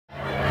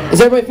Is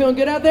everybody feeling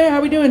good out there?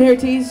 How we doing here,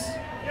 Tees?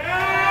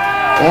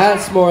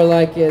 That's more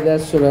like it.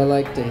 That's what I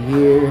like to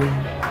hear.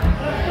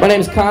 My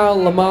name is Kyle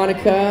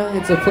LaMonica.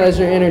 It's a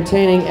pleasure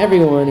entertaining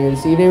everyone here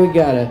this evening. We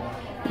got a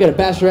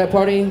bachelorette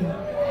party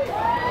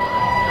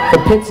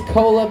for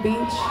Pensacola Beach.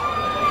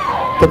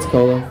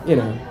 Pensacola, you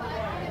know.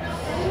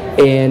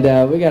 And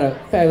we got a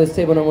fabulous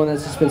table number one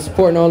that's just been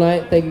supporting all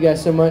night. Thank you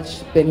guys so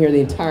much. Been here the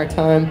entire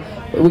time.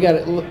 We got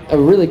a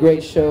really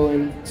great show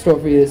in store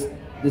for you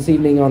this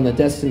evening on the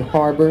Destin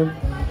Harbor.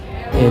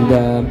 And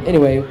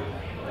anyway,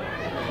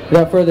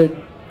 without further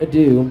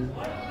ado,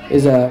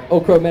 is a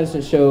Oak Crow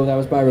Medicine show that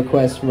was by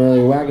request from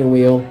earlier, Wagon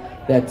Wheel,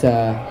 that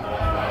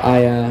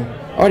I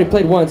already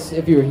played once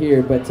if you were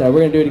here, but we're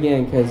going to do it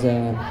again because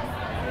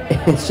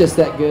it's just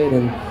that good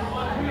and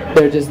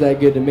they're just that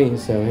good to me,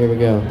 so here we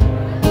go.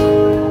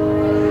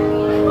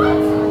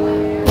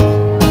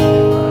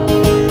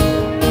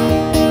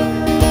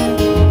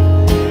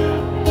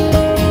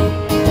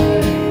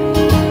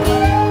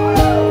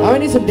 I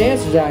need some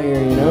dancers out here,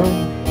 you know.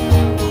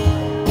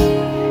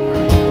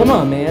 Come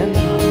on, man.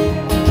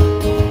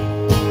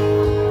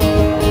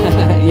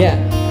 Yeah.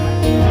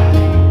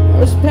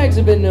 Those pegs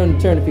have been known to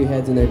turn a few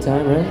heads in their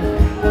time, right?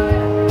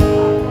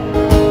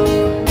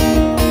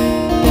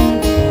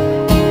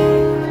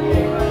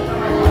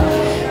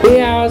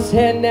 Yeah, I was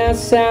heading down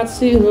south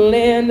to the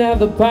land of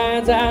the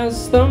pines. I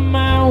was thumbing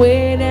my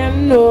way down to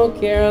North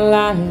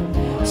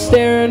Carolina,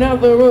 staring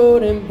up the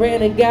road and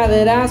praying to God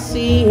that I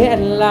see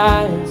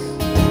headlights.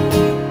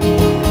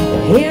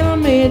 And I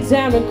made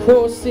time to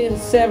coast in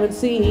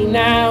 17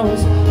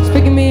 hours,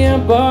 picking me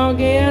up bog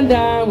and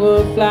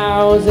dogwood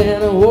flowers,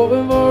 and I'm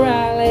hoping for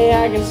Riley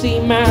I can see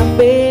my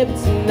baby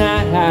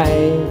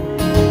tonight.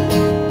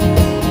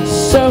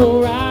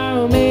 So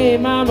rock me,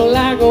 mama,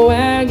 like a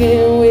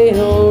wagon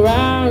wheel.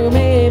 Rock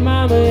me,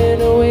 mama, in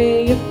the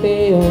way you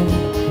feel.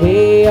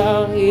 Hey,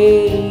 oh,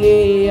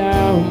 hey,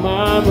 yeah, oh,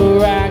 mama,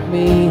 rock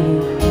me.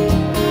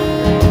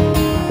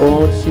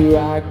 Won't you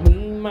rock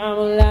me,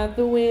 mama, like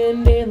the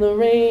wind in the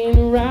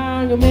rain?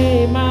 Rock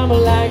me, mama,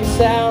 like a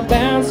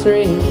southbound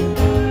train.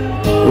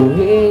 Oh,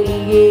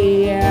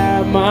 hey,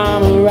 yeah,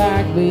 mama,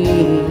 rock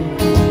me.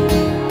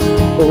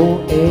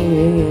 Oh,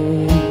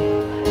 hey.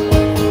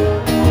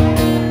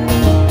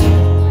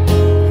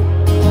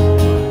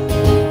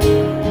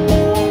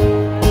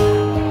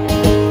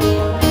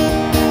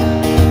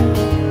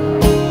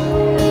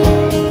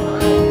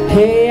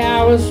 Hey,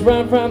 I was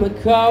run from the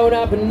cold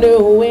up in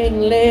New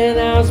England.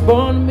 I was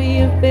born to be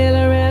a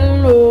fiddler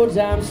and a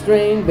low-time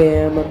string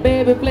band. My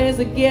baby plays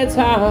the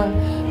guitar,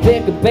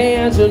 pick a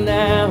banjo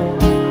now.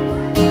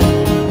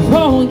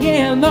 Oh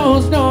yeah,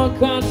 those North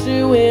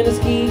Country winters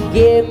keep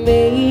getting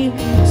me.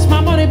 It's my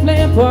money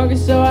playing poker,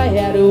 so I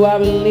had to, I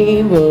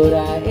believe. But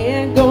I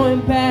ain't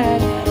going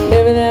back,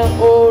 living that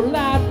old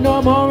life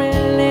no more.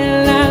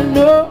 And I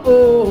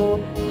know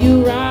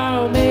you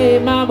rock me,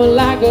 mama,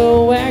 like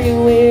a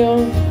wagon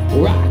wheel.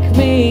 Rock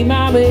me,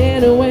 mama,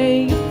 in the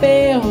way you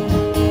feel.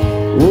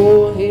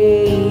 Oh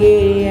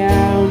hey,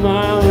 yeah,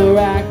 mama,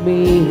 rock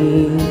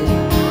me.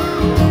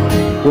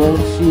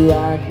 Won't you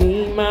rock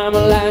me, mama,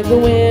 like the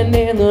wind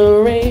in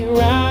the rain?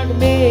 Rock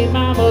me,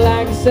 mama,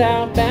 like a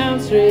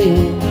southbound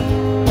train.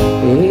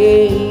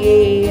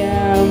 Hey,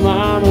 yeah,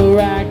 mama,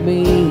 rock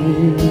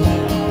me.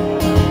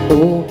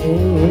 Oh,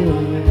 hey.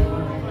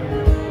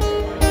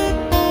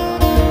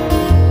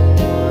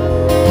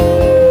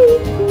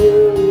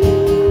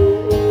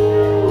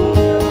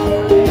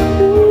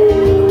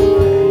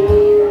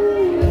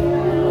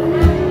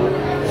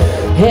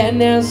 Heading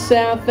down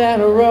south out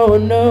of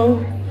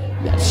Roanoke,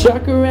 got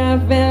Chuck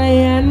around Valley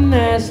and a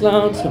nice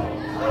long talk.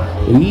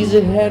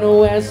 Easy heading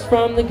west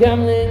from the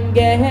Cumberland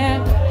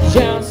Gap,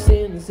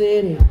 Johnston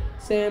City,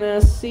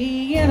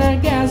 Tennessee, and I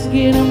got to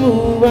get a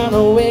move on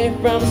away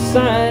from the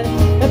sun.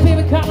 And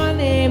people call my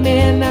name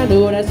and I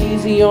know that's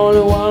easy,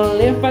 only one.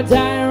 If I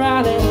die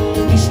riding,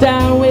 each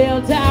I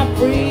will die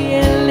free.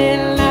 And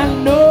then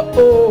I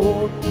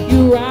know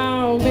you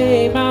rock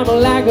me, mama,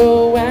 like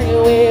a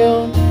wagon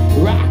wheel.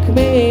 Rock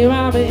me,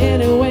 mama,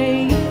 any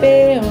way you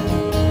feel.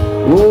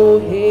 Oh,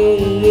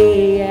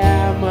 hey,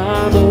 yeah,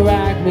 mama,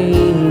 rock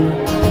me.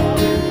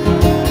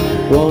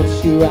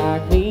 Won't you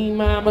rock me,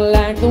 mama,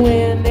 like the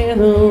wind in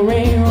the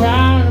rain?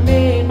 Rock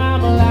me,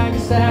 mama, like a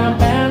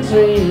southbound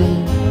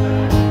train.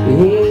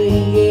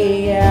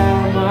 Hey,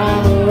 yeah,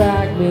 mama,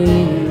 rock me.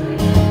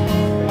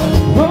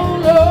 Oh,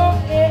 Lord,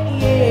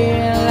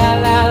 yeah, la,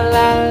 la,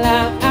 la, la,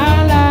 la,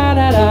 la,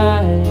 la, la.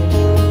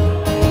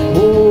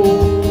 Oh.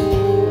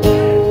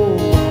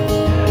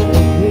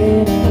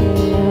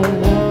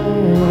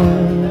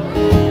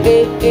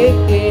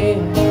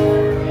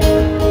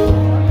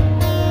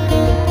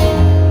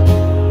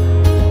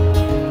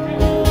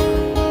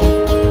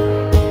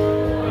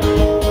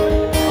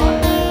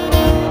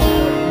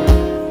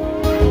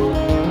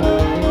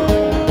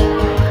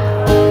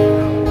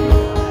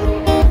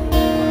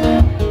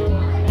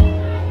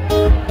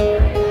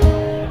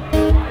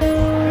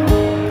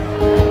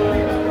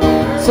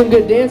 Some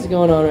good dancing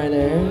going on right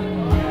there.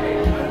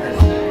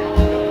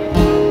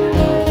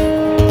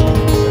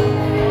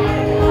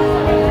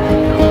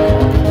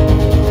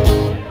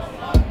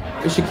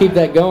 We should keep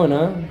that going,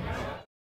 huh?